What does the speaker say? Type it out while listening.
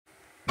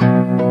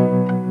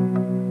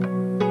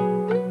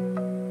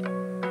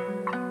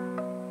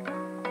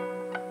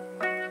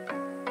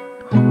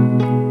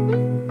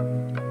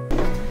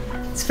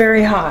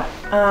very hot.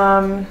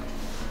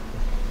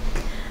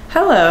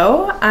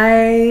 Hello,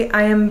 I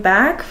am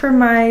back for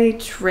my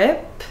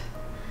trips.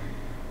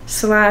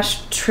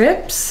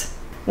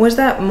 Was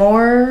that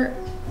more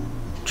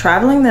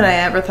traveling than I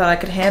ever thought I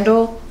could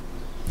handle?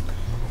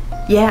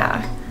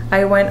 Yeah,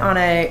 I went on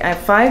a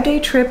 5-day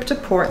trip to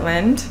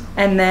Portland,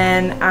 and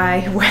then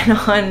I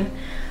went on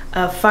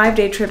a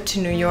 5-day trip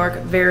to New York,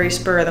 very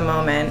spur of the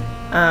moment.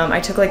 I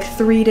took like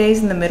 3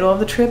 days in the middle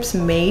of the trips,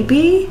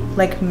 maybe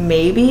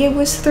it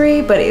was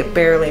 3, but it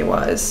barely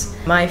was.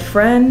 My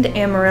friend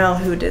Amarelle,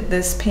 who did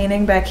this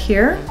painting back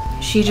here,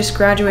 she just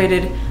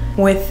graduated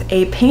with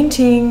a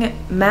painting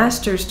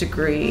master's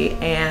degree,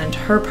 and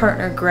her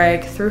partner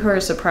Greg threw her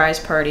a surprise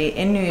party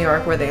in New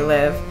York where they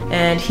live,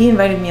 and he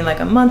invited me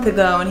like a month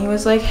ago, and he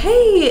was like,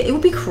 hey, it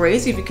would be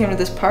crazy if you came to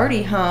this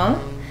party, huh?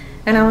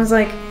 And I was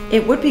like,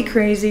 it would be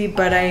crazy,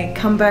 but I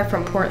come back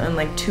from Portland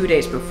like 2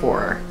 days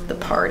before the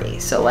party,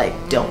 so like,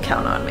 don't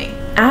count on me.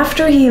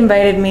 After he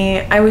invited me,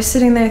 I was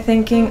sitting there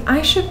thinking,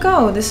 I should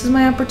go. This is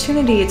my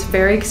opportunity. It's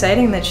very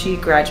exciting that she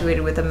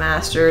graduated with a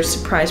master's.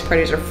 Surprise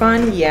parties are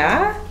fun.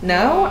 Yeah?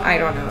 No? I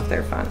don't know if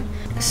they're fun.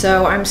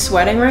 So I'm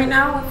sweating right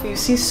now. If you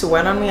see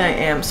sweat on me, I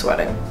am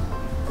sweating.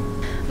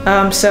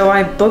 So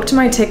I booked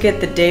my ticket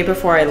the day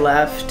before I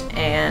left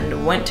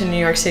and went to New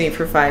York City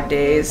for 5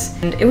 days.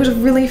 And it was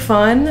really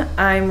fun.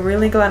 I'm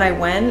really glad I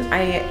went.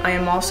 I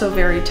am also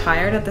very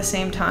tired at the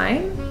same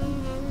time.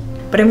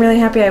 But I'm really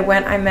happy I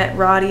went. I met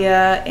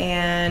Radia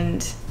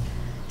and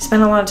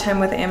spent a lot of time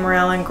with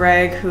Amarelle and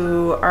Greg,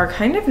 who are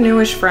kind of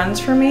newish friends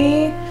for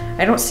me.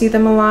 I don't see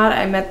them a lot.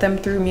 I met them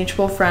through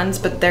mutual friends,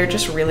 but they're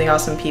just really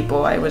awesome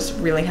people. I was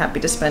really happy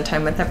to spend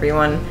time with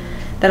everyone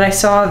that I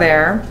saw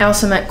there. I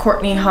also met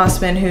Courtney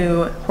Horseman,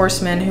 who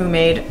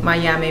made my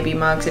Yeah Maybe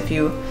mugs. If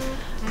you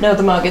know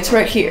the mug, it's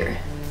right here,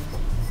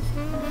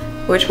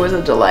 which was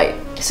a delight.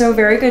 So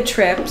very good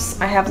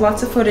trips. I have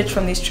lots of footage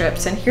from these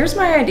trips, and here's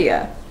my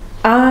idea.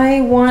 I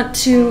want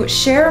to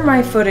share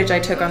my footage I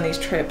took on these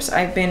trips.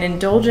 I've been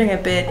indulging a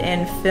bit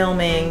in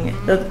filming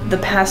the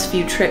past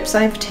few trips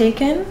I've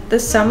taken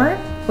this summer,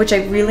 which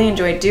I really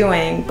enjoy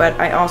doing, but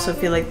I also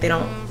feel like they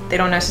don't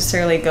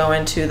necessarily go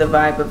into the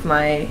vibe of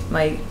my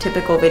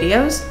typical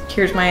videos.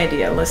 Here's my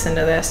idea, listen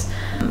to this.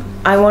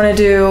 I want to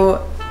do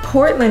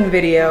Portland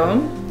video,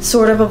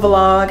 sort of a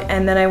vlog,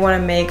 and then I want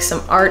to make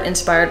some art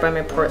inspired by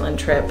my Portland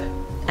trip.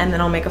 And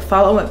then I'll make a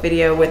follow-up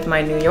video with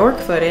my New York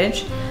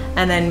footage,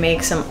 and then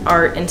make some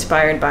art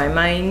inspired by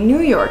my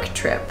New York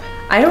trip.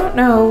 I don't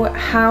know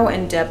how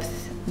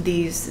in-depth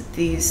these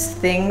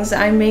things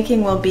I'm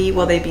making will be.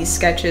 Will they be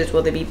sketches?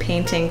 Will they be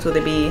paintings? Will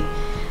they be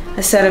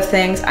a set of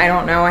things? I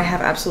don't know. I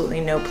have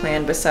absolutely no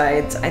plan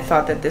besides I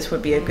thought that this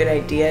would be a good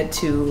idea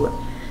to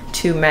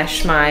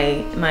mesh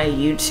my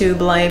YouTube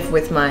life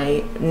with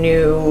my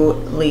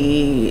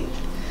newly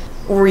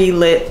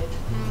relit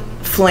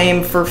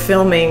flame for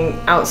filming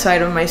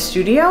outside of my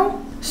studio.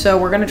 So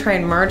we're gonna try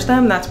and merge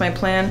them. That's my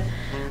plan.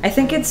 I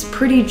think it's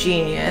pretty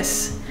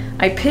genius.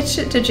 I pitched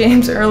it to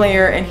James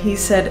earlier and he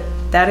said,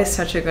 that is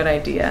such a good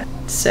idea.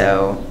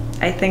 So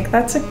I think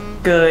that's a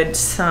good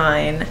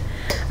sign.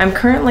 I'm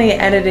currently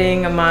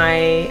editing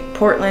my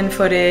Portland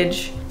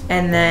footage,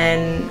 and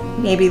then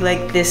maybe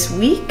like this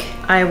week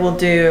I will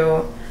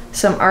do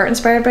some art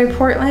inspired by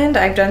Portland.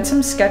 I've done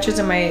some sketches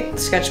in my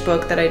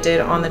sketchbook that I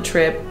did on the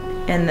trip,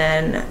 and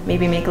then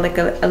maybe make like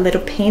a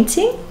little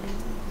painting,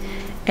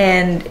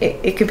 and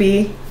it could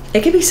be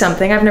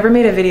something. I've never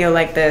made a video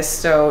like this,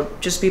 so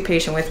just be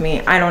patient with me.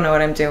 I don't know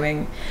what I'm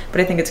doing,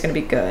 but I think it's gonna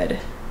be good.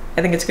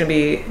 I think it's gonna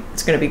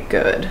be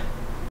good.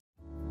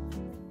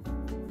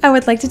 I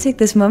would like to take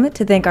this moment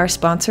to thank our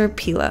sponsor,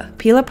 Pila.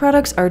 Pila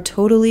products are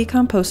totally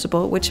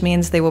compostable, which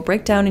means they will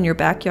break down in your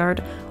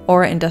backyard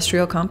or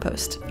industrial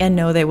compost. And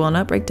no, they will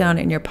not break down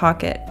in your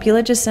pocket.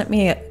 Pila just sent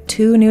me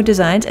 2 new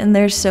designs and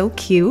they're so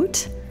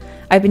cute.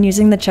 I've been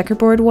using the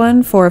checkerboard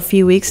one for a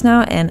few weeks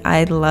now and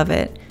I love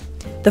it.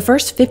 The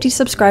first 50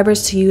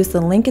 subscribers to use the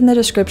link in the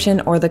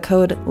description or the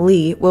code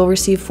Leigh will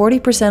receive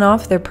 40%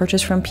 off their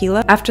purchase from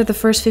Pila. After the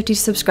first 50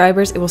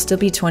 subscribers, it will still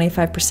be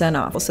 25%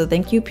 off. So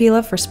thank you,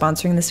 Pila, for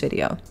sponsoring this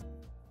video.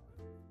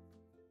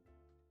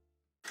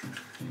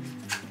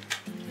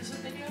 Is this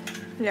video?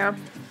 Yeah.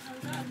 Oh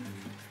god.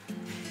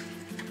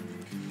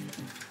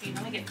 You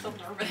know, I get so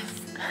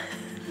nervous.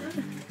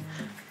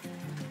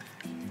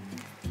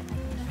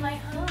 Am I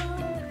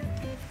home?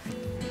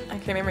 I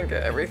can't even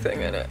get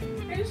everything in it.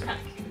 It is kind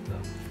of cute though.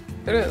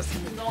 It is.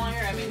 The longer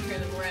I'm in here,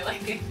 the more I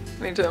like it.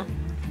 Me too.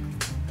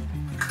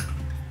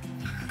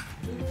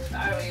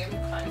 Sorry, I'm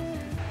fine.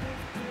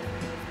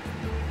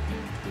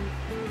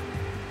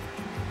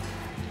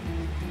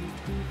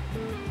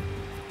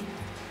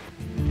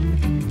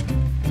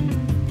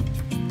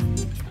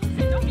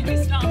 Don't get me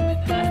stopped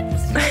with that.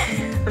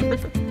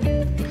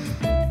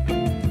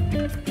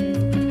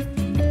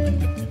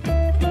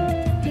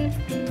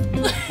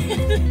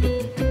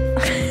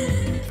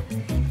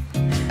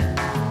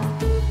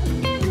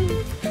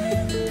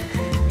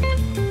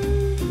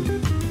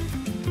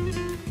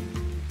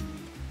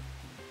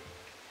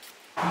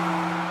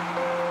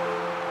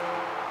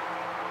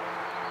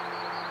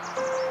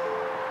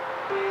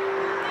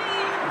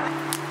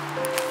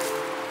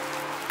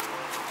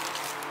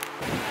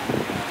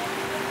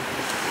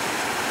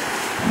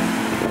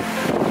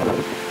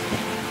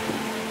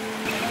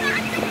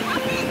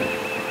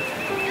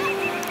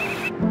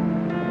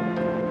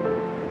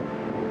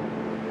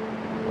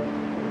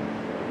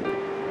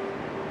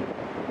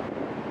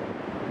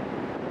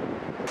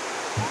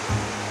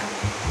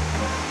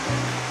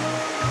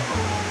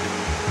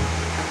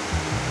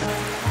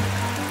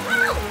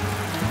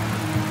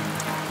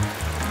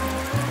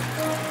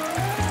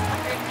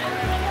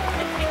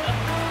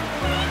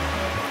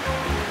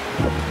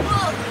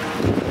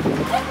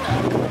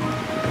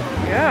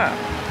 Yeah.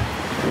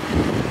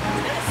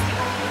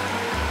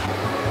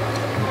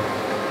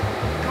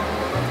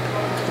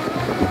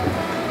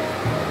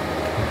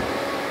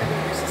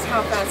 This is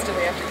how fast do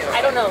we have to do it?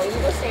 I don't know. You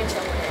go stand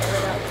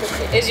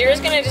somewhere. Is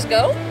yours gonna just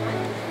go?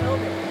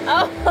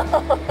 Oh.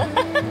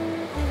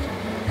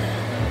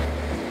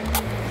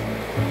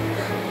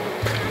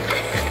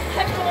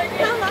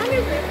 How long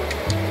is it?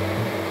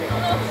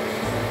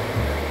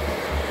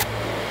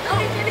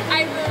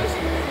 I really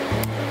should.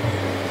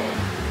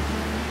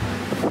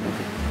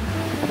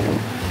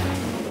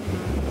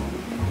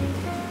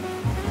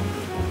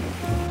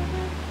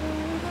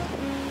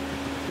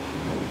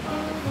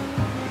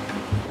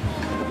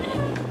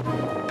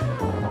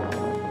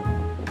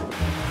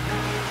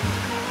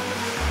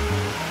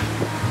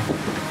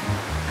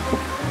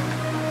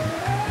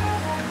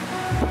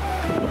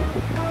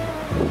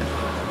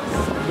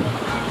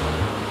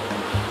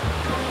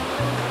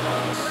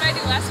 What did I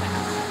do last time?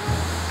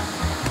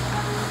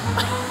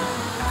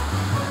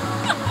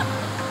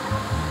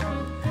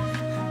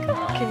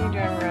 Can you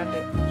drive around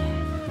it?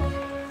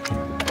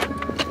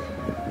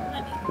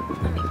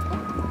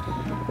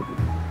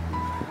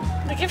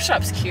 The gift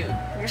shop's cute.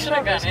 We should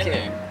have gone in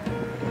there.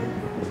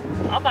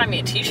 I'll buy me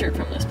a t-shirt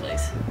from this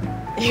place.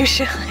 You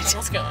should.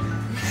 Let's go.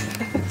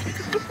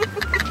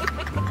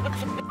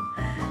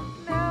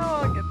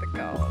 Now I'll get the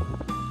call.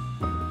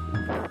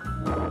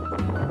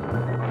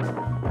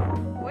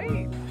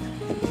 Wait.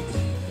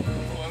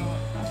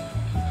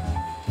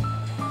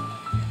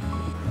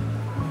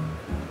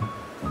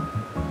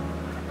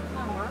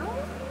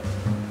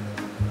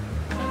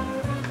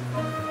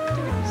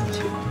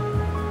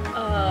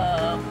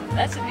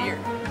 That's a deer.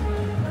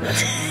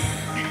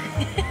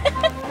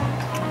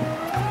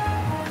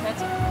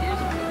 That's a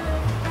deer's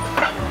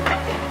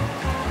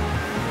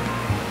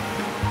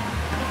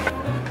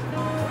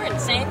We're in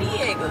San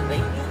Diego,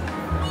 baby.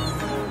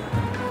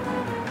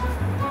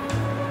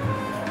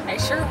 I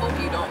sure hope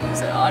you don't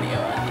use the audio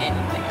on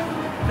anything.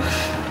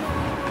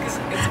 Because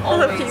it's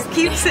Well, always if you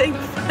keep saying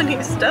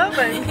funny stuff,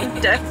 I'm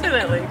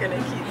definitely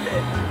gonna keep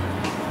it.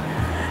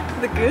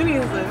 The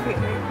Goonies live here.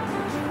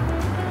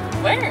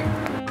 Where?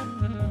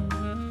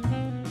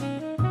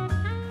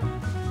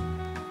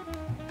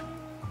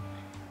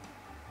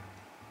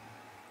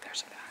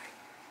 There's a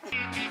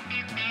guy.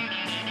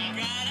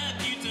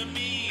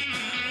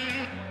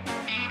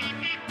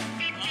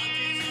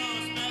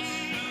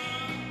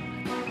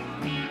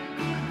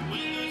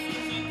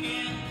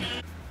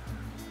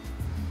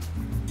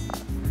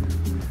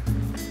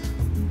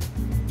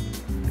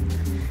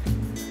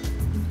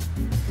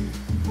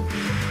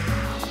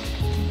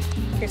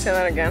 Can you say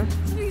that again?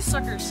 Look at these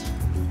suckers.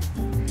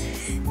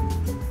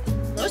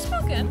 Low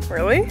smoking.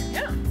 Really?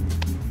 Yeah.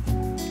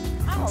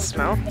 Oh,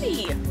 Smell?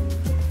 pretty.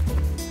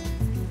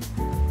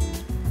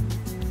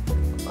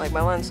 Like,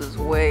 my lens is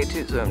way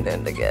too zoomed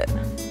in to get.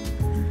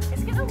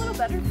 It's getting a little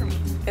better for me.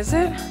 Is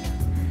it?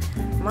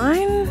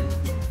 Mine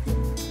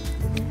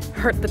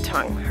hurt the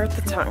tongue. Hurt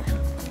the tongue.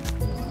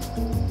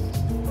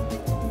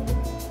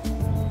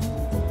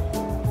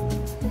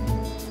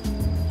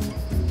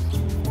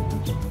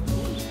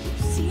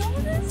 See all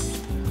of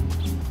this?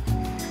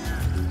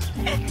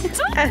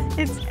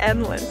 It's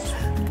endless.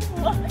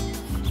 What?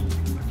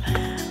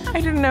 I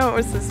didn't know it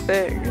was this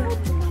big.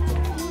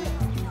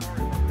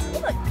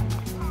 Look.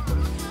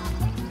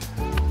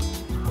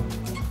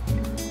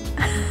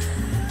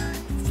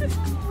 This is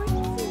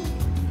crazy.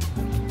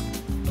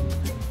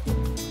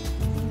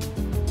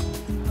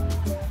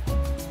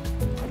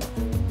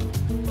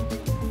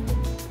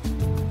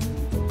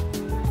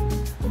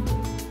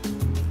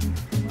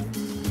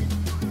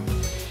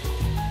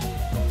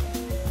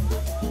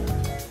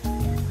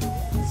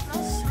 It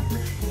smells so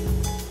good.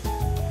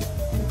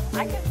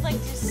 I could like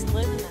just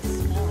live in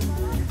this smell.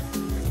 What?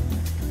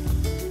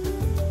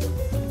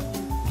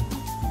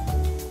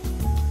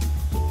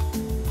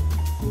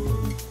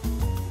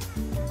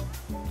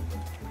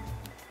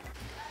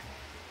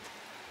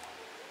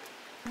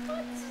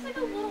 This is like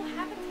a little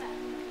habitat.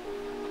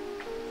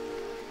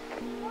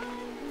 What?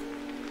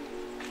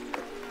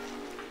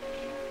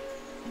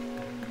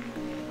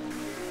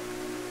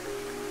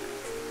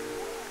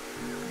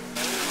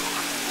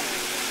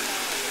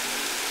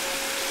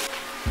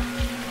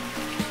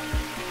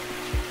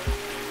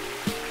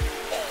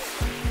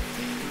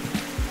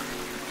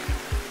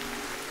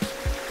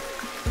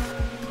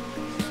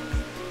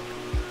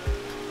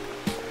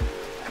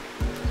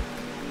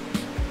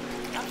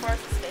 How far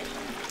is the station?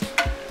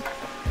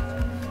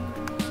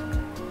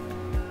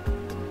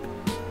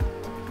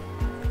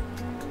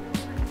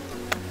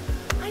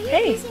 Are you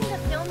Hey. using the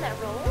film that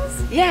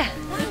rolls? Yeah.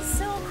 That is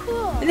so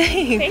cool.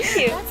 Thanks.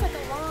 you. That's like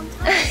a long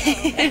time ago.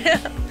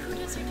 Who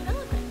does your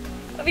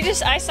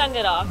development? I send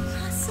it off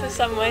So to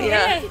someone. cool.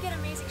 Yeah. You get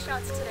amazing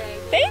shots today.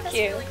 Thank That's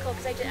you. really cool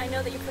because I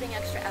know that you're putting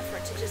extra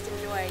effort to just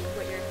enjoy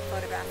what you're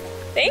photographing.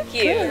 Thank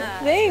you. Yeah.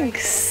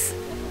 Thanks.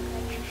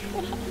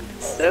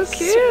 So Sweetest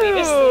thing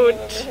I've ever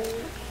cute. heard.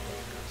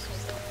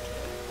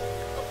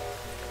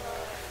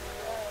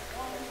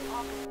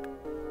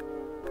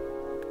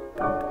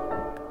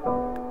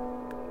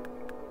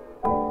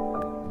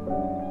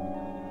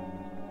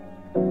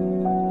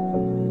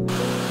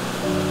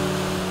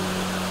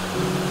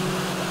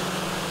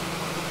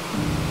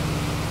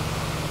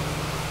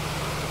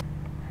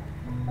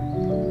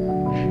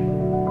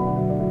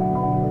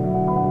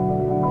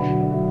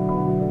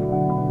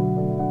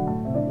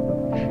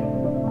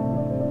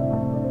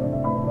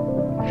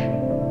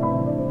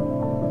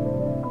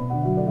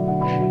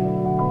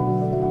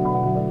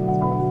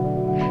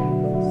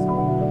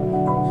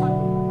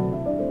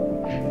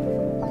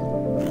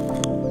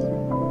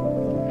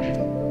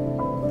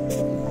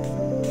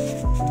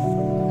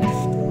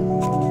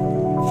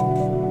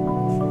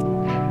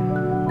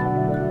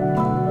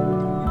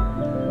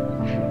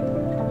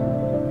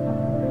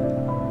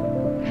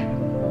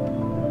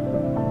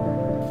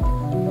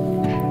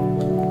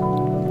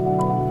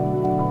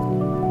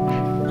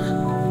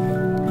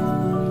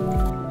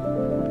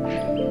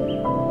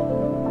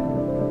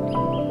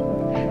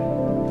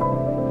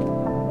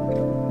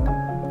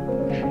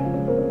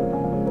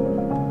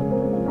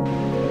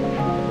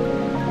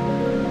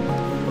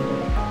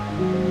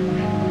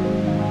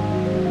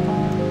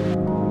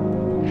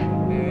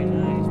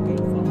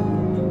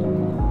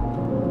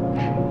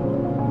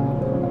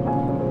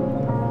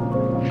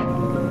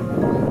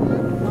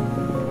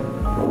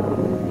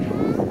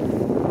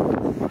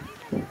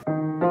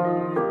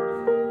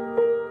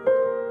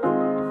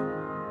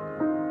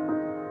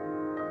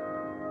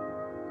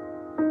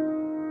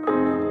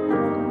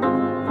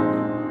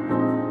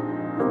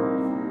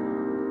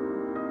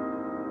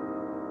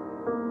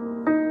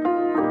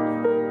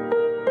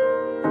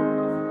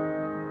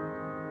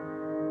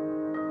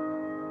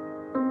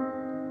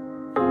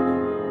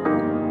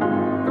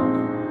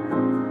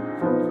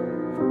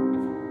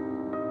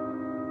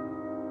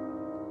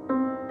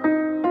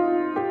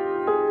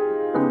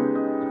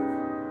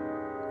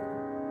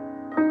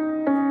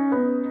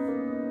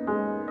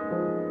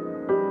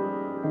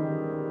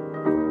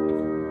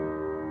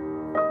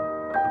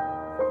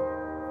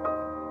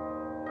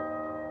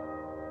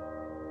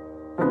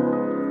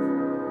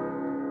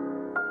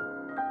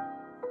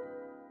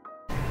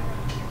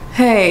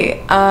 Hey,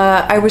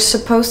 I was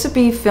supposed to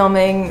be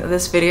filming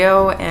this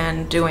video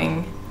and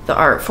doing the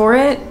art for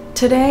it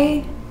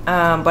today,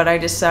 but I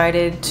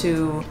decided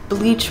to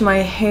bleach my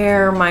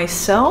hair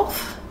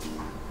myself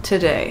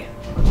today.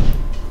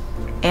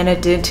 And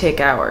it did take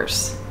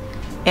hours.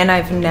 And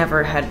I've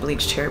never had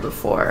bleached hair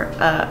before.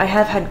 I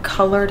have had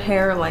colored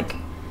hair, like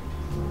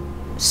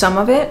some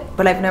of it,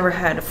 but I've never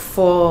had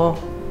full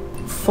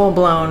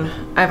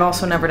blown. I've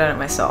also never done it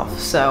myself,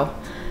 so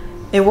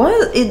it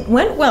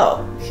went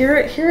well. Here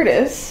it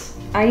is.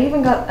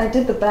 I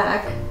did the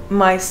back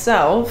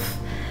myself.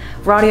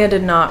 Radia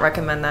did not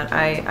recommend that.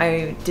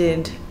 I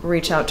did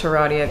reach out to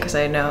Radia because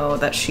I know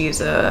that she's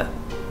a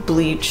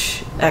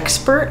bleach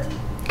expert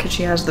because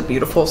she has the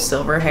beautiful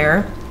silver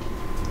hair.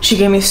 She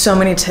gave me so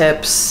many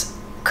tips.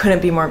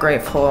 Couldn't be more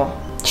grateful.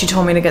 She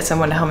told me to get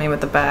someone to help me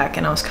with the back,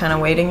 and I was kind of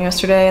waiting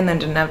yesterday and then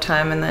didn't have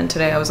time, and then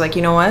today I was like,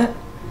 you know what?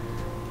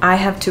 I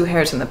have 2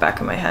 hairs in the back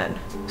of my head,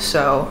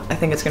 so I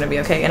think it's gonna be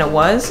okay. And it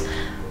was.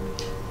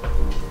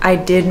 I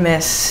did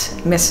miss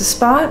a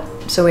spot,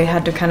 so we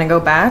had to kind of go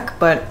back,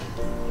 but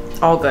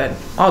all good,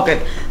 all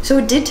good. So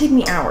it did take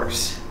me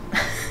hours.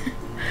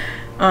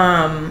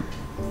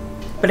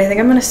 But I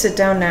think I'm gonna sit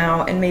down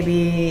now and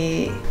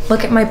maybe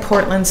look at my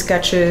Portland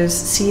sketches,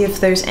 see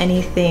if there's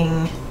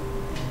anything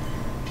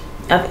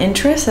of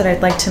interest that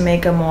I'd like to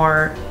make a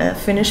more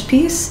finished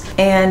piece.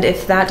 And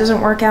if that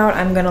doesn't work out,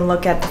 I'm gonna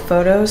look at the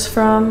photos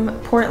from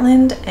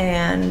Portland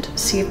and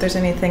see if there's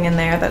anything in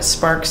there that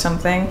sparks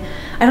something.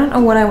 I don't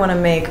know what I wanna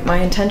make. My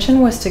intention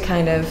was to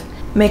kind of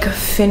make a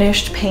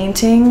finished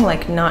painting,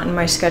 like not in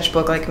my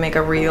sketchbook, like make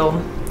a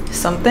real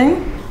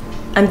something.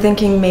 I'm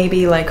thinking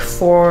maybe like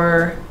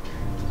 4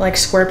 like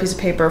square piece of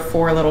paper,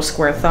 4 little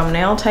square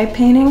thumbnail type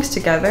paintings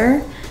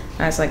together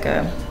as like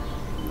a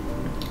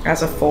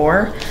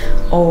 4,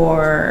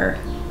 or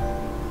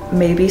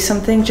maybe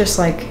something just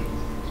like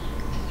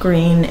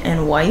green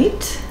and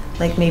white,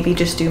 like maybe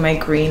just do my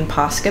green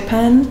Posca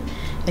pen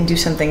and do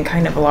something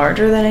kind of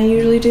larger than I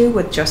usually do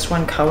with just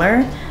one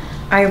color.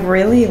 I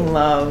really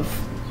love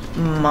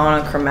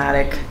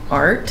monochromatic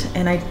art,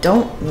 and I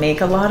don't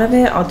make a lot of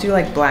it. I'll do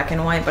like black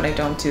and white, but I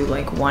don't do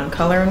like one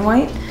color in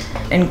white.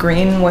 And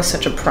green was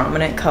such a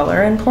prominent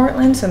color in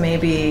Portland, so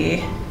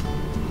maybe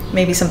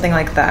something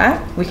like that.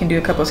 We can do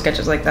a couple of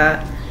sketches like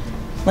that.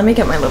 Let me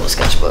get my little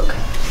sketchbook.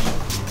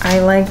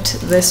 I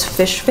liked this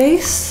fish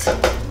vase.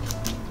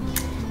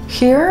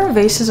 Here,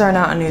 vases are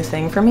not a new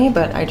thing for me,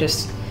 but I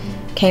just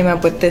came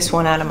up with this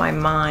one out of my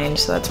mind,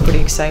 so that's pretty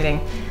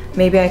exciting.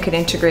 Maybe I could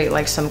integrate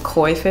like some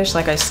koi fish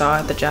like I saw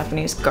at the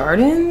Japanese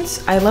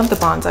gardens. I love the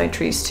bonsai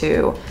trees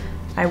too.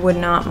 I would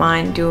not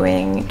mind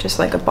doing just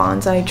like a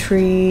bonsai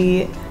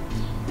tree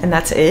and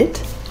that's it.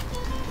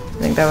 I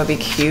think that would be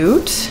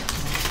cute.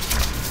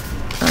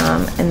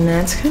 And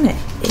that's kind of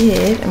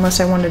it, unless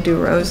I want to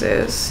do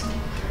roses.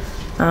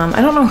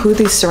 I don't know who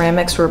these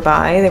ceramics were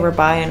by. They were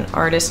by an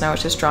artist and I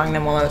was just drawing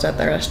them while I was at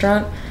the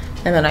restaurant.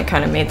 And then I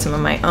kind of made some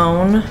of my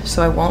own.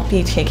 So I won't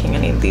be taking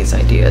any of these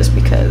ideas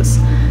because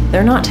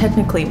they're not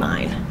technically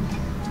mine.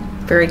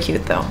 Very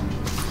cute though.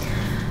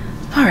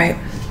 All right,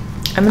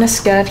 I'm gonna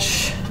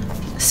sketch,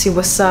 see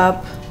what's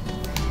up.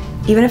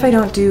 Even if I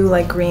don't do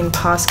like green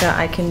Posca,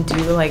 I can do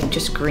like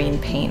just green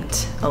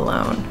paint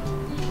alone.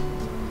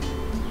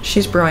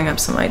 She's brewing up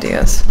some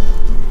ideas.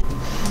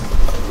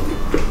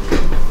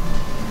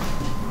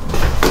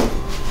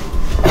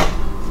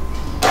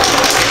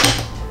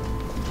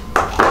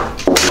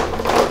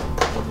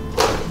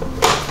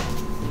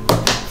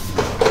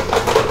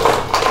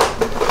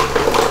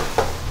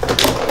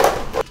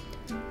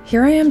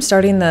 Here I am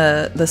starting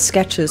the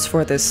sketches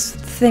for this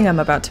thing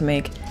I'm about to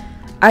make.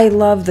 I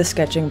love the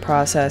sketching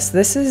process.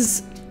 This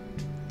is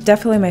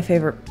definitely my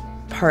favorite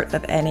part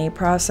of any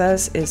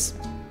process, is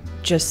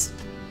just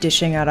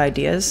dishing out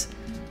ideas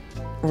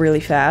really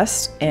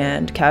fast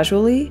and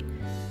casually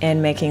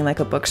and making like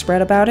a book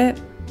spread about it.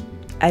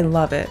 I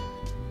love it.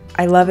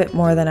 I love it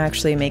more than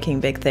actually making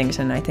big things,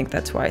 and I think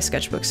that's why I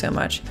sketchbook so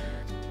much.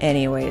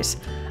 Anyways,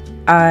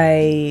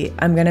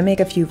 I'm gonna make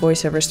a few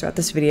voiceovers throughout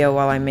this video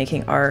while I'm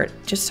making art,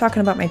 just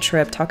talking about my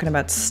trip, talking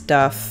about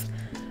stuff.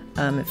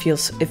 It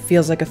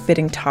feels like a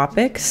fitting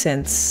topic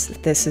since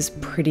this is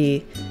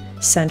pretty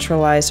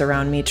centralized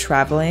around me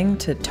traveling,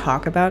 to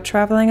talk about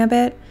traveling a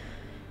bit.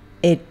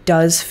 It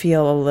does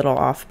feel a little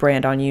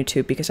off-brand on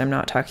YouTube because I'm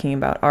not talking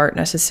about art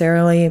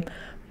necessarily,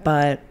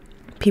 but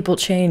people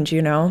change,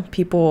 you know?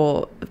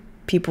 People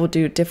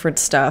do different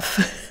stuff.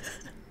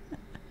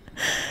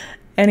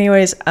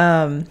 Anyways,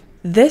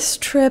 this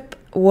trip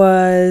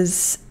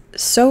was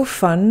so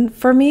fun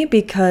for me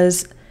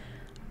because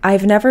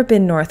I've never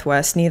been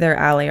Northwest. Neither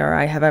Allie or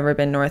I have ever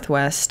been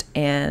Northwest,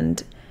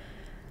 and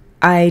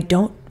I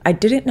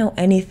didn't know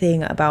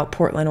anything about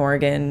Portland,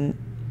 Oregon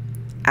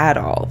at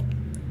all.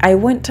 I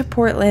went to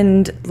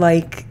Portland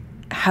like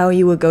how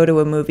you would go to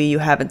a movie you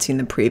haven't seen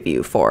the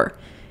preview for.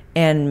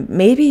 And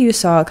maybe you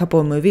saw a couple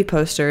of movie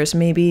posters,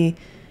 maybe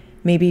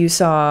you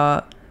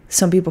saw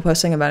some people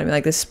posting about it and be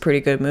like, this is a pretty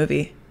good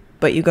movie.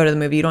 But you go to the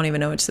movie, you don't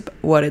even know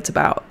what it's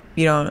about.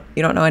 You don't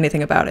know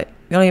anything about it.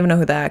 You don't even know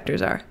who the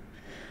actors are.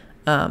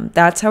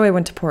 That's how I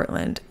went to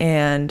Portland,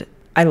 and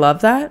I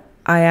love that.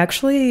 I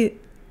actually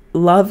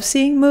love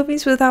seeing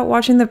movies without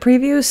watching the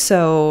previews,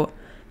 so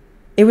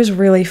it was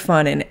really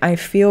fun, and I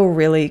feel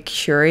really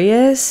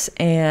curious,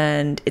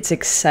 and it's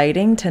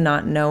exciting to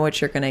not know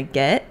what you're gonna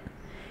get.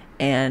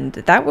 And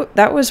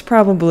that was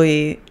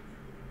probably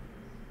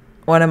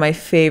one of my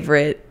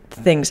favorite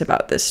things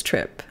about this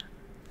trip.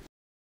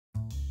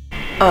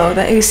 Oh,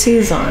 the AC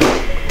is on.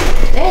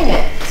 Dang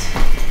it.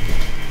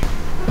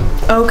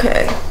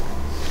 Okay.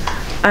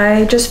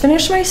 I just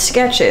finished my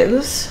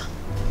sketches.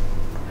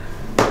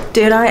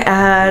 Did I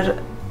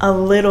add a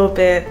little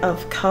bit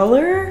of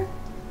color?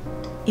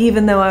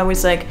 Even though I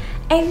was like,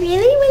 I really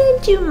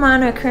want to do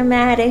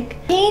monochromatic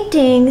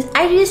paintings,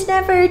 I just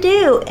never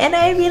do. And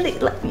I really,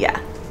 yeah,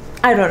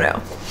 I don't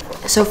know.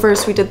 So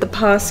first we did the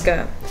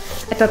Posca.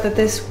 I thought that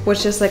this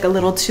was just like a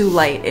little too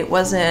light. It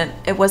wasn't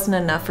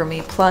enough for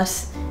me.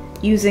 Plus,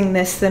 using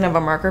this thin of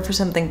a marker for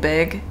something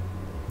big,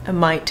 it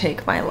might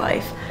take my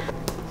life.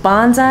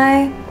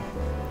 Bonsai.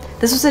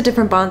 This was a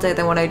different bonsai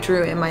than what I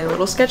drew in my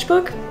little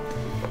sketchbook.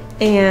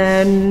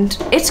 And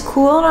it's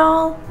cool and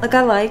all. Like,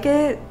 I like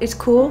it. It's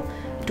cool.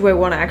 Do I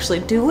want to actually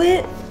do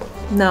it?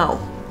 No.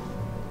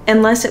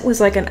 Unless it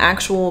was like an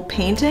actual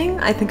painting,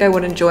 I think I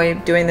would enjoy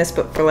doing this,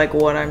 but for like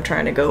what I'm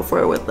trying to go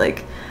for with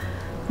like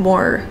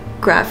more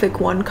graphic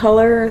one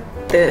color,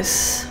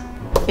 this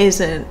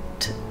isn't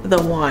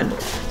the one.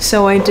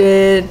 So I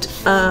did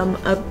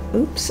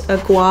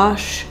a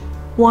gouache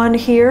one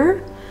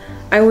here.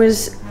 I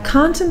was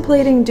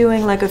contemplating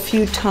doing like a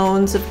few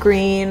tones of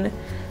green,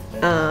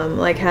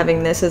 like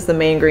having this as the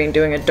main green,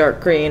 doing a dark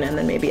green, and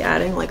then maybe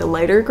adding like a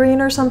lighter green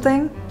or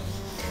something.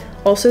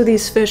 Also,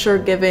 these fish are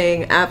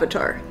giving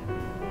Avatar.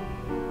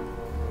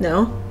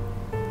 No?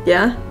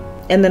 Yeah?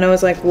 And then I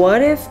was like,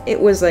 what if it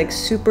was like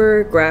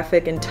super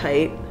graphic and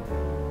tight?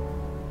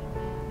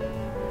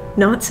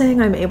 Not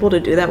saying I'm able to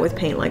do that with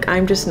paint. Like,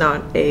 I'm just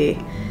not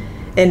an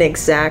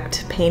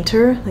exact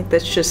painter. Like,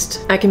 that's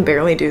just, I can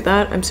barely do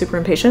that. I'm super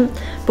impatient.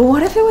 But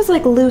what if it was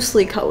like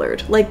loosely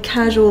colored, like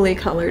casually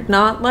colored,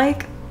 not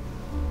like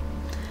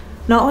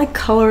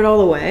colored all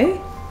the way,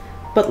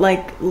 but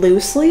like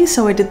loosely.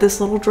 So I did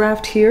this little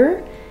draft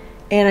here,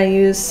 and I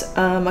used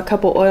a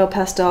couple oil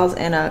pastels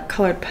and a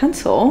colored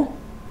pencil,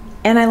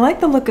 and I like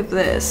the look of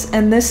this.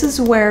 And this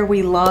is where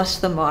we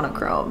lost the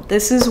monochrome.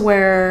 This is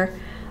where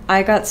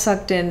I got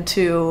sucked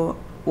into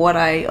what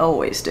I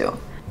always do.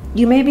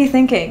 You may be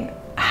thinking,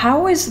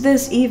 how is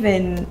this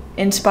even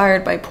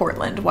inspired by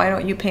Portland? Why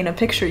don't you paint a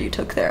picture you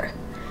took there?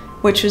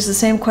 Which is the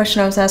same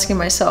question I was asking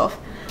myself.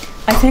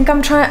 I think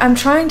I'm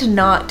trying to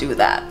not do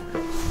that.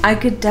 I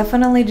could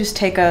definitely just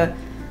take a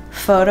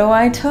photo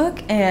I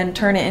took and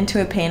turn it into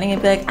a painting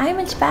and be like, I'm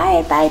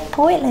inspired by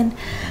Portland.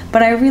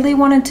 But I really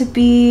wanted to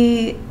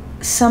be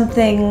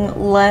something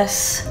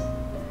less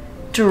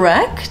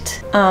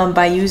direct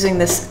by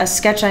using a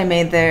sketch I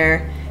made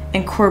there,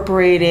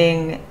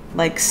 incorporating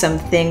like some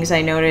things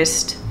I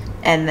noticed,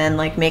 and then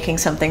like making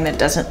something that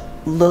doesn't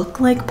look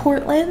like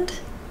Portland.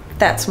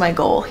 That's my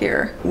goal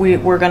here.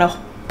 We're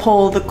gonna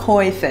pull the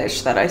koi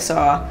fish that I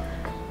saw.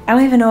 I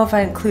don't even know if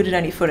I included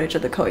any footage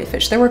of the koi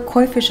fish. There were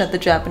koi fish at the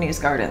Japanese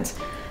gardens.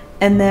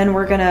 And then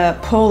we're gonna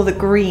pull the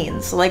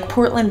greens. Like,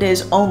 Portland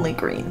is only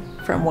green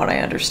from what I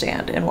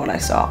understand and what I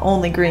saw.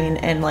 Only green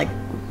and like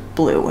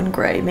blue and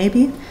gray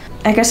maybe.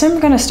 I guess I'm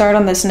gonna start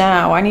on this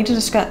now. I need to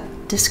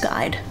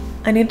decide.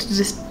 I need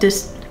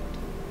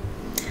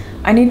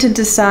to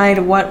decide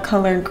what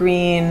color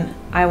green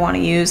I want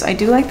to use. I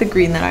do like the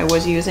green that I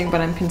was using,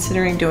 but I'm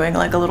considering doing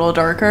like a little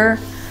darker.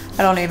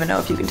 I don't even know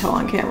if you can tell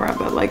on camera,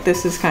 but like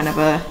this is kind of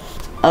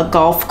a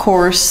golf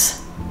course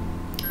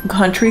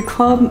country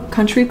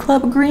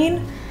club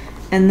green,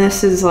 and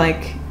this is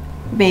like,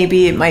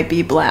 maybe it might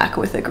be black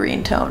with a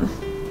green tone.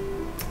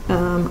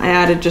 I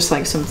added just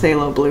like some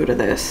phthalo blue to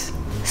this.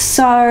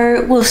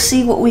 So we'll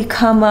see what we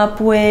come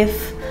up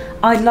with.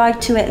 I'd like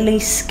to at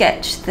least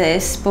sketch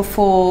this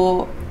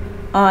before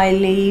I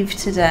leave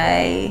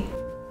today.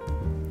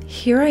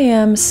 Here I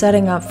am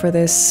setting up for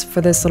this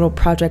little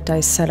project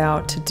I set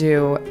out to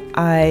do.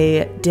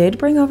 I did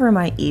bring over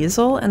my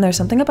easel, and there's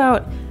something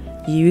about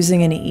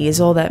using an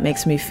easel that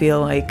makes me feel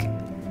like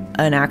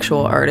an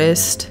actual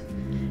artist,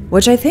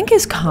 which I think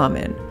is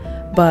common.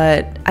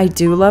 But I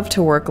do love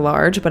to work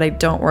large, but I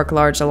don't work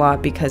large a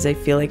lot because I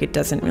feel like it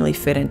doesn't really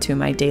fit into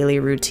my daily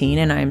routine,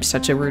 and I'm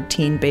such a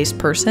routine-based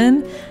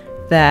person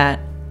that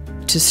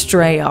to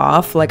stray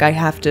off, like, I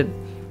have to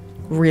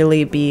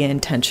really be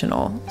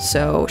intentional.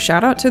 So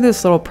shout out to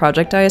this little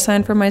project I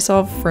assigned for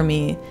myself for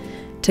me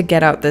to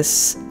get out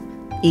this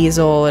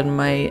easel and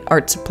my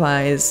art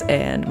supplies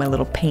and my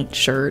little paint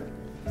shirt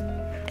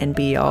and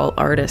be all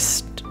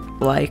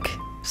artist-like,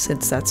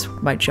 since that's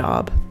my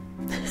job.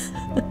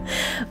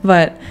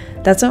 But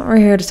that's not what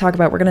we're here to talk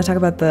about. We're going to talk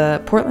about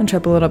the Portland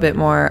trip a little bit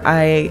more.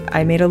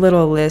 I made a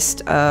little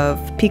list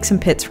of peaks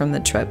and pits from the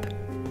trip.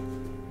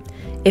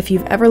 If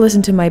you've ever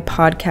listened to my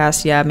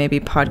podcast,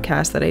 maybe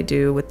podcast that I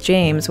do with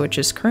James, which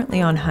is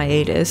currently on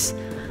hiatus,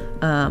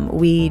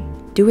 we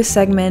do a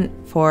segment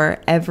for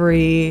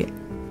every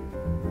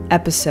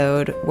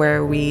episode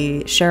where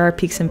we share our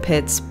peaks and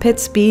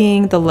pits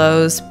being the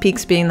lows,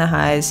 peaks being the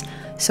highs.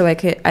 So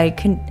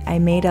I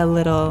made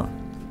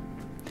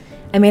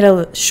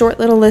a short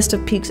little list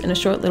of peaks and a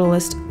short little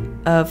list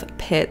of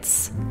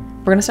pits.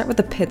 We're gonna start with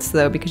the pits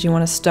though, because you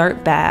want to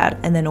start bad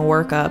and then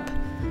work up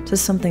to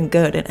something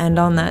good and end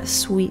on that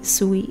sweet,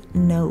 sweet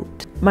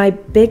note. My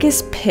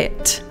biggest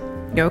pit.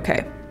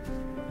 Okay.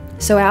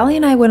 So Allie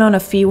and I went on a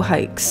few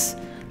hikes,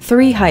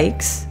 3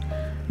 hikes.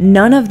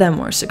 None of them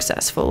were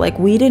successful. Like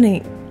we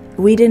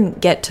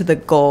didn't get to the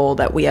goal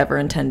that we ever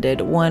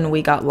intended. 1,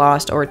 we got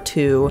lost, or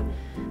 2,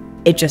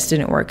 it just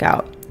didn't work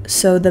out.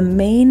 So the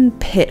main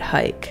pit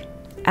hike,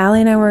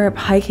 Allie and I were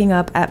hiking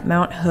up at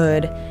Mount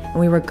Hood, and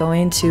we were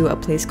going to a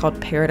place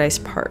called Paradise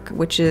Park,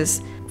 which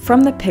is,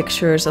 from the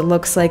pictures, it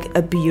looks like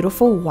a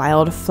beautiful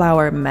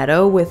wildflower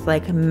meadow with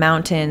like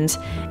mountains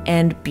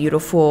and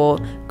beautiful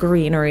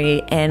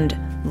greenery and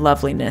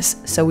loveliness.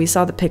 So we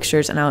saw the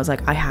pictures and I was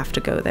like, I have to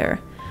go there.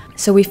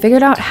 So we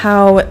figured out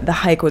how the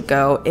hike would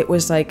go. It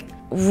was like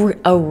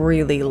a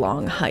really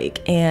long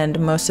hike and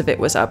most of it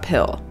was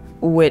uphill,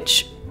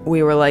 which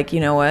we were like,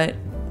 you know what?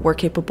 We're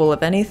capable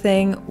of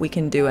anything. We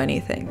can do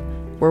anything.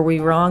 Were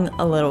we wrong?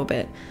 A little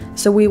bit.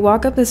 So we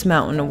walk up this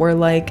mountain. We're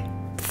like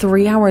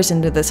 3 hours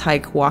into this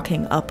hike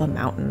walking up a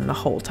mountain the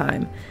whole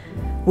time.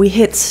 We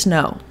hit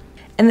snow.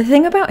 And the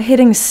thing about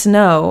hitting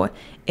snow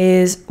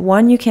is,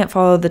 1, you can't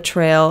follow the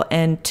trail,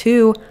 and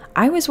 2,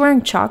 I was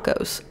wearing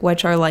chacos,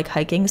 which are like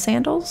hiking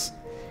sandals,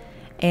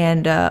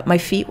 and my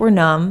feet were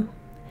numb,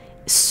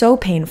 so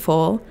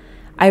painful.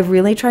 I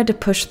really tried to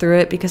push through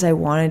it because I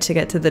wanted to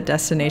get to the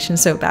destination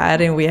so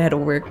bad, and we had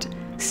worked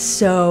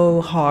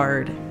so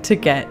hard to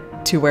get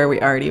to where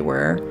we already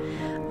were.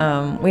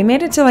 We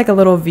made it to like a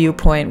little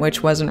viewpoint,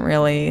 which wasn't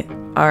really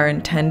our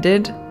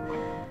intended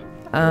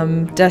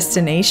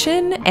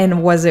destination.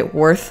 And was it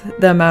worth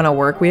the amount of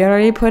work we had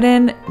already put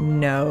in?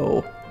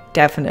 No,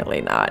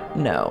 definitely not.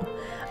 No.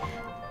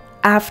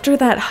 After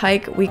that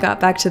hike, we got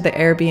back to the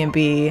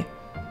Airbnb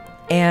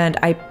and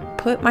I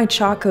put my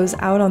chacos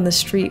out on the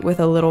street with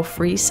a little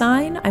free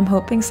sign. I'm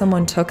hoping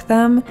someone took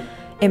them.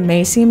 It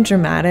may seem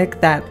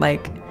dramatic that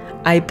like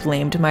I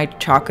blamed my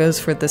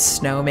chacos for the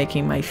snow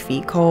making my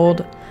feet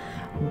cold,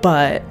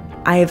 but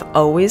I've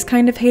always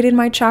kind of hated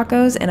my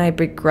chacos and I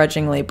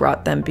begrudgingly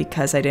brought them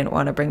because I didn't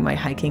want to bring my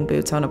hiking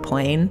boots on a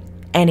plane.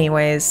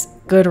 Anyways,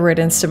 good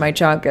riddance to my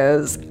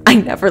chacos. I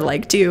never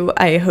liked you.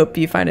 I hope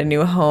you find a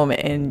new home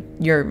and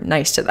you're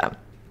nice to them,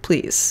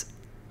 please.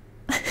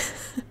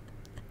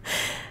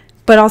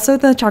 But also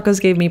the chacos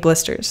gave me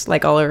blisters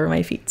like all over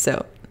my feet,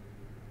 so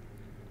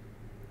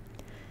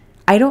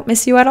I don't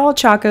miss you at all,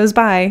 chacos.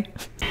 Bye.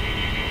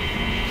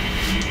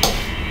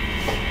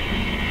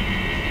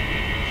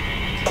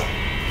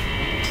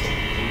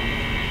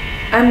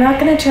 I'm not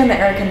going to turn the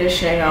air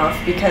conditioning off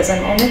because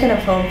I'm only going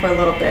to film for a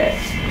little bit.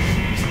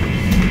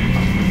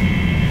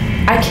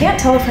 I can't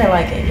tell if I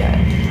like it yet.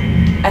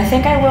 I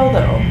think I will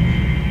though.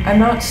 I'm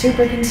not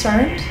super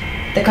concerned.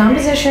 The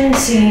composition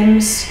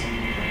seems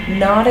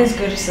not as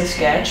good as the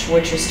sketch,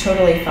 which is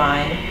totally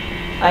fine.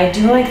 I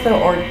do like the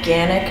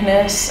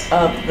organicness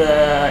of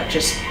the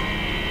just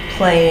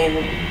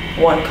plain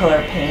one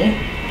color paint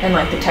and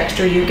like the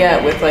texture you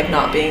get with like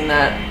not being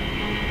that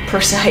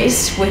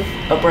precise with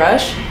a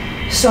brush.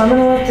 So I'm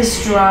gonna let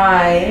this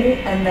dry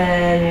and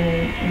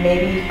then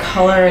maybe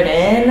color it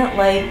in.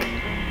 Like,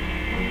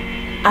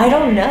 I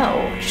don't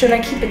know. Should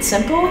I keep it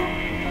simple?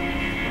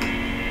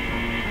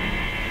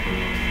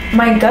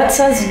 My gut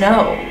says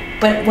no,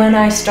 but when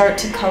I start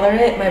to color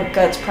it, my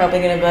gut's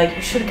probably gonna be like,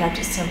 you should have kept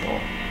it simple.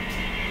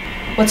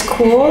 What's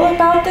cool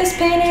about this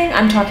painting,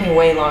 I'm talking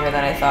way longer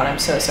than I thought, I'm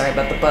so sorry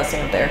about the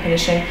buzzing of the air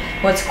conditioning.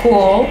 What's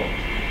cool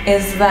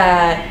is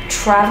that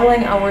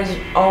traveling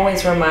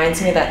always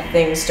reminds me that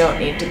things don't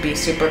need to be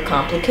super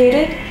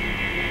complicated,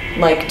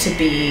 like to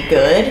be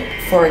good.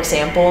 For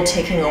example,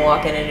 taking a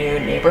walk in a new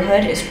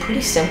neighborhood is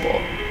pretty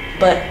simple,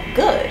 but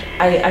good.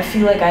 I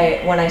feel like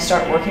when I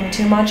start working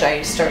too much,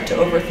 I start to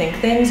overthink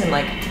things and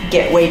like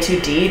get way too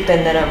deep,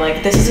 and then I'm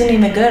like, this isn't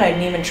even good, I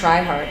didn't even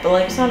try hard. But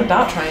like, it's not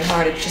about trying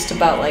hard, it's just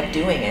about like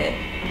doing it,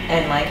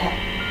 and like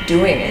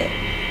doing it,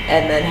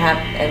 and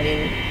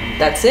then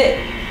that's it.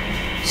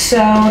 So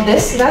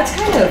that's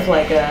kind of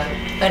like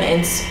an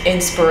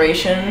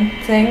inspiration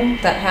thing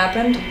that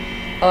happened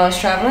while I was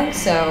traveling,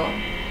 so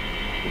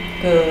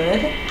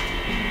good.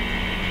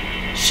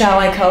 Shall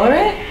I color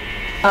it?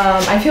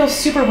 I feel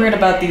super weird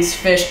about these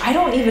fish. I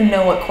don't even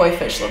know what koi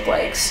fish look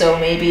like, so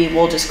maybe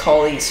we'll just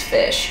call these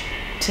fish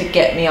to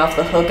get me off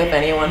the hook of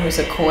anyone who's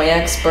a koi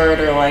expert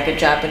or like a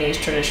Japanese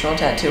traditional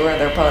tattooer.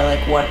 They're probably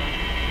like, what?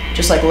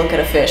 Just like look at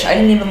a fish. I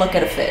didn't even look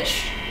at a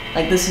fish.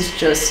 Like, this is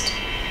just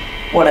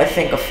what I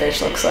think a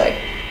fish looks like.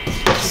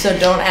 So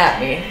don't at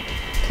me,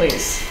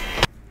 please.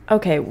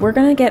 Okay, we're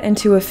gonna get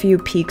into a few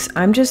peaks.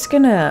 I'm just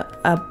gonna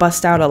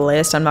bust out a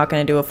list. I'm not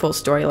gonna do a full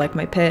story like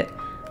my pit.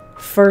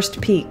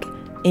 First peak,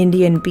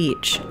 Indian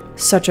Beach.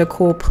 Such a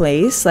cool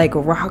place, like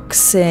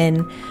rocks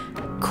and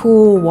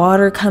cool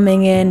water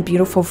coming in,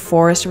 beautiful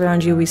forest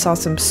around you. We saw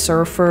some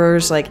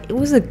surfers. Like, it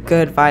was a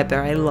good vibe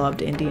there. I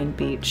loved Indian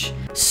Beach.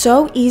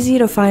 So easy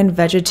to find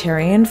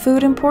vegetarian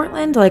food in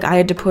Portland. Like, I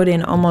had to put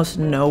in almost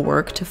no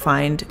work to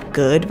find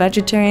good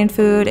vegetarian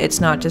food.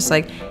 It's not just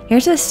like,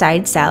 here's a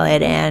side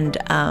salad and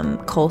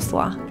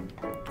coleslaw.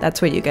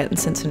 That's what you get in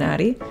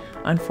Cincinnati,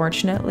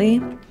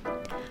 unfortunately.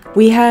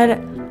 We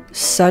had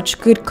such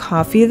good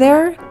coffee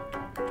there.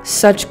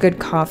 Such good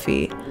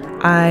coffee.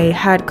 I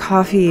had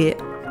coffee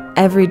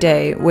every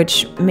day,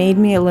 which made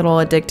me a little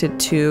addicted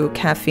to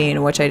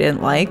caffeine, which I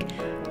didn't like,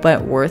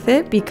 but worth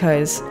it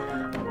because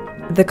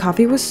the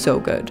coffee was so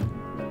good.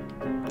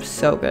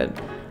 So good.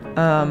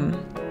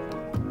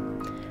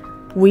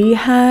 We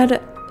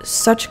had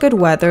such good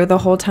weather the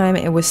whole time.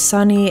 It was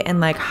sunny and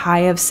like high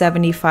of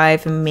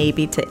 75,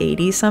 maybe to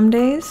 80 some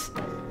days.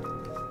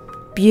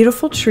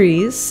 Beautiful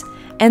trees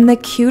and the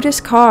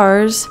cutest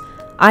cars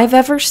I've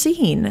ever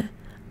seen.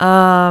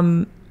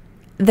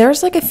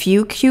 There's like a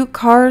few cute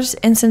cars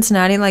in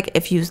Cincinnati, like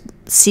if you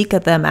seek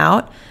them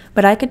out,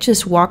 but I could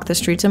just walk the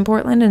streets in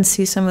Portland and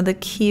see some of the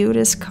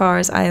cutest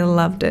cars. I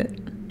loved it.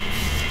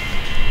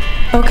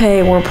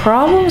 Okay, we're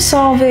problem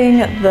solving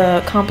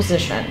the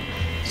composition.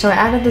 So I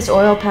added this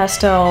oil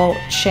pastel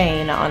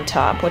chain on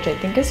top, which I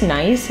think is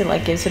nice. It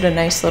like gives it a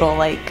nice little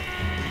like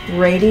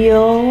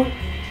radial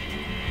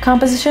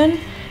composition.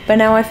 But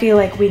now I feel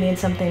like we need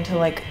something to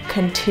like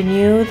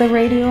continue the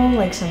radial,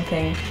 like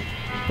something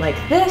like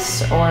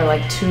this, or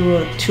like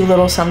two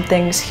little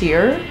somethings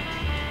here.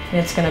 And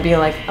it's gonna be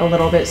like a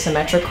little bit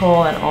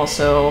symmetrical and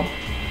also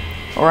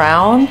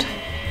round.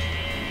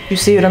 You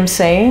see what I'm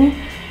saying?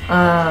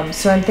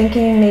 So I'm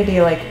thinking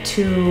maybe like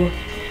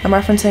I'm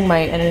referencing my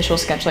initial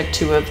sketch, like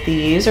 2 of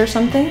these or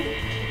something,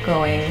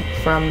 going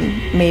from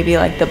maybe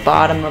like the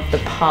bottom of the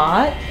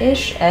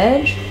pot-ish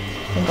edge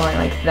and going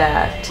like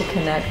that to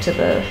connect to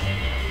the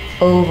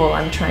oval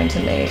I'm trying to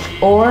make.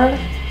 Or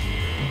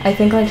I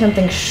think like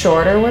something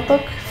shorter would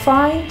look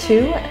fine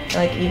too,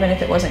 like even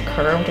if it wasn't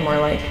curved, more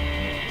like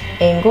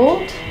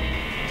angled,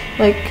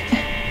 like,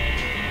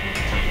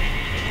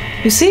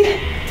 you see?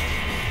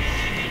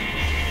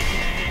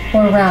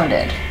 Or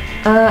rounded.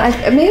 I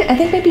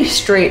think maybe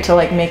straight to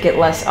like make it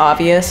less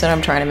obvious and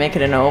I'm trying to make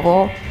it an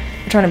oval.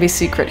 I'm trying to be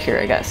secret here,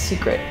 I guess,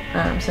 secret.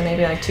 So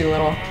maybe like 2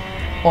 little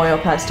oil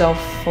pastel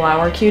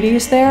flower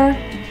cuties there.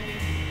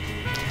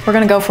 We're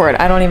gonna go for it,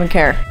 I don't even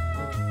care.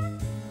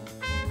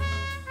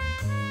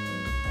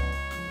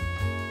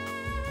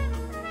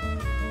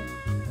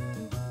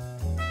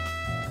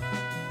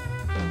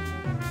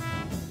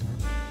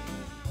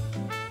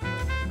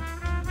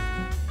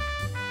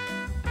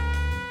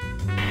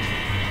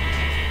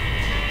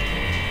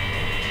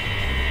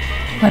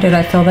 Why did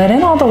I fill that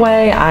in all the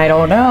way? I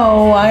don't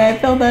know why I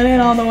filled that in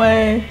all the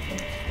way.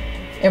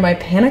 Am I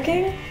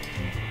panicking?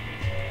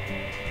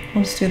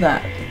 Let's do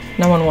that.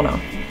 No one will know.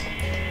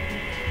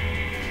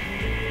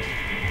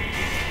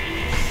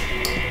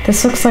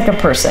 This looks like a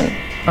person.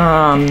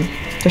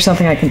 There's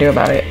nothing I can do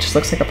about it. It just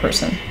looks like a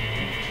person.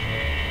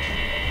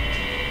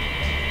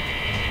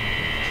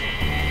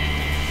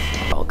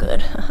 All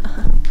good.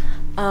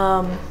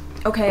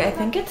 Okay, I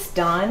think it's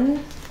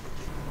done.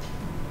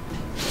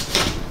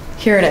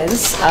 Here it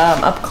is,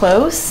 up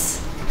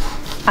close.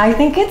 I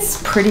think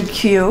it's pretty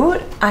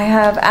cute. I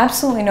have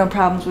absolutely no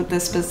problems with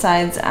this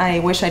besides I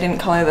wish I didn't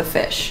color the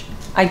fish.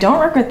 I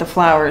don't regret the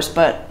flowers,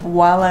 but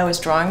while I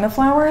was drawing the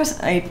flowers,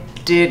 I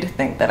did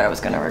think that I was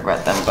gonna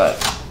regret them,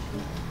 but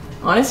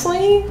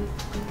honestly,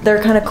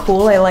 they're kind of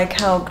cool. I like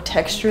how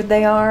textured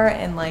they are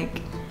and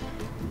like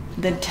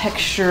the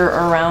texture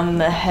around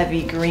the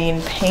heavy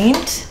green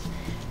paint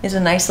is a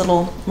nice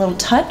little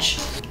touch.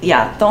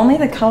 Yeah,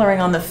 the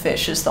coloring on the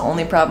fish is the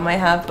only problem I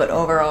have, but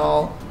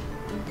overall,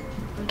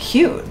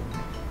 cute.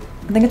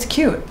 I think it's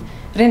cute.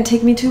 It didn't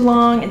take me too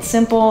long, it's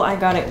simple, I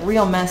got it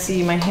real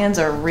messy, my hands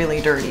are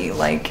really dirty,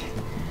 like,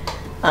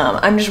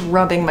 I'm just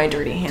rubbing my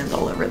dirty hands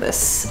all over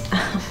this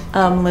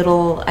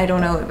little, I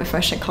don't know if I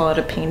should call it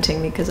a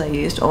painting because I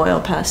used oil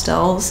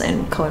pastels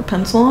and colored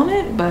pencil on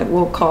it, but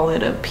we'll call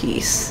it a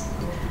piece.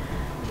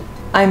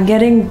 I'm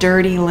getting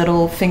dirty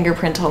little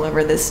fingerprint all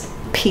over this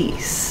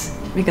piece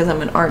because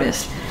I'm an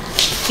artist.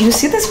 You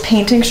see this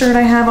painting shirt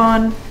I have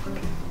on?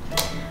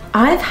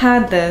 I've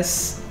had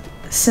this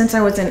since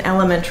I was in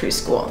elementary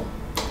school.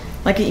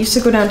 Like, it used to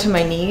go down to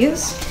my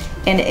knees,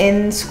 and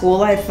in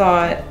school I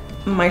thought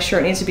my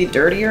shirt needs to be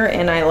dirtier,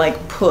 and I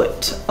like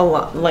put a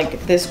lot,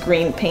 like this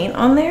green paint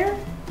on there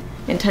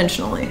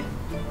intentionally.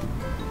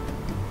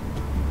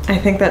 I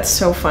think that's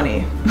so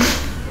funny.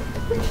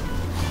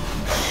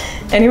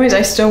 Anyways,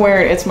 I still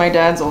wear it. It's my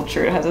dad's old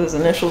shirt. It has his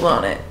initials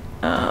on it,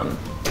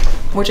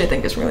 which I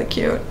think is really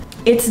cute.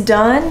 It's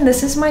done.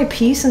 This is my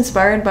piece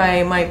inspired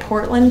by my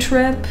Portland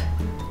trip.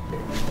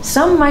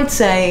 Some might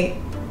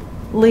say,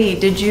 Leigh,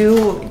 did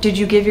you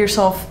give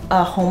yourself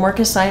a homework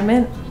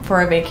assignment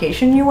for a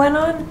vacation you went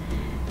on?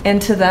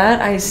 And to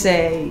that I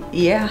say,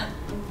 yeah,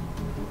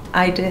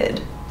 I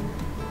did.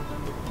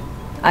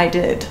 I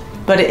did.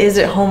 But is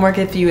it homework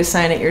if you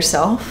assign it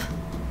yourself?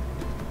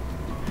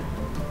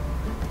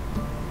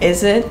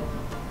 Is it?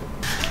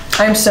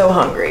 I'm so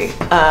hungry.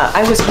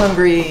 I was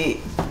hungry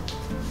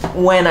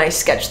when I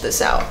sketched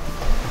this out.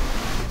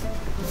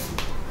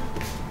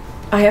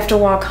 I have to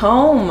walk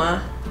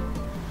home.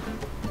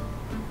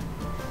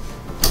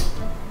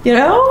 You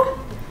know?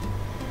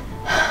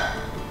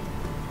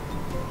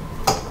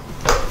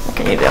 What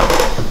can you do?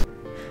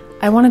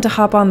 I wanted to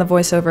hop on the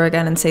voiceover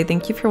again and say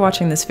thank you for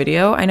watching this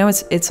video. I know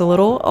it's a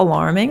little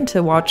alarming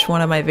to watch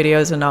one of my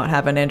videos and not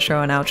have an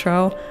intro and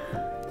outro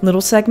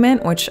little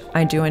segment, which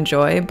I do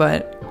enjoy,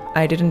 but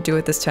I didn't do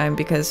it this time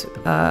because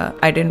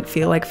I didn't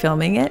feel like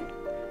filming it,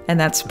 and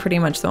that's pretty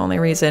much the only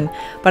reason.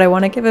 But I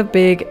want to give a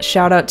big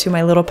shout out to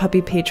my little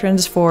puppy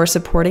patrons for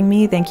supporting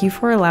me. Thank you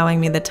for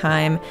allowing me the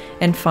time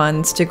and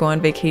funds to go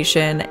on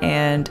vacation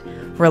and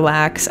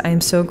relax. I'm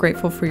so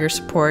grateful for your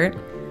support.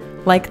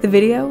 Like the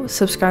video,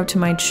 subscribe to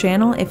my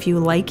channel if you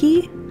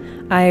likey.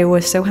 I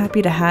was so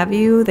happy to have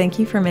you. Thank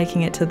you for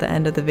making it to the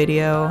end of the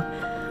video.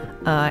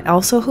 I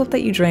also hope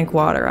that you drank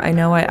water. I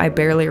know I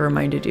barely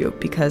reminded you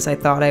because I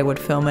thought I would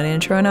film an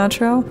intro and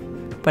outro,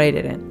 but I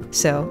didn't.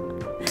 So,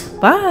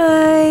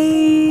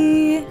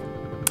 bye!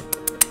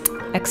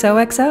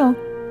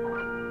 XOXO.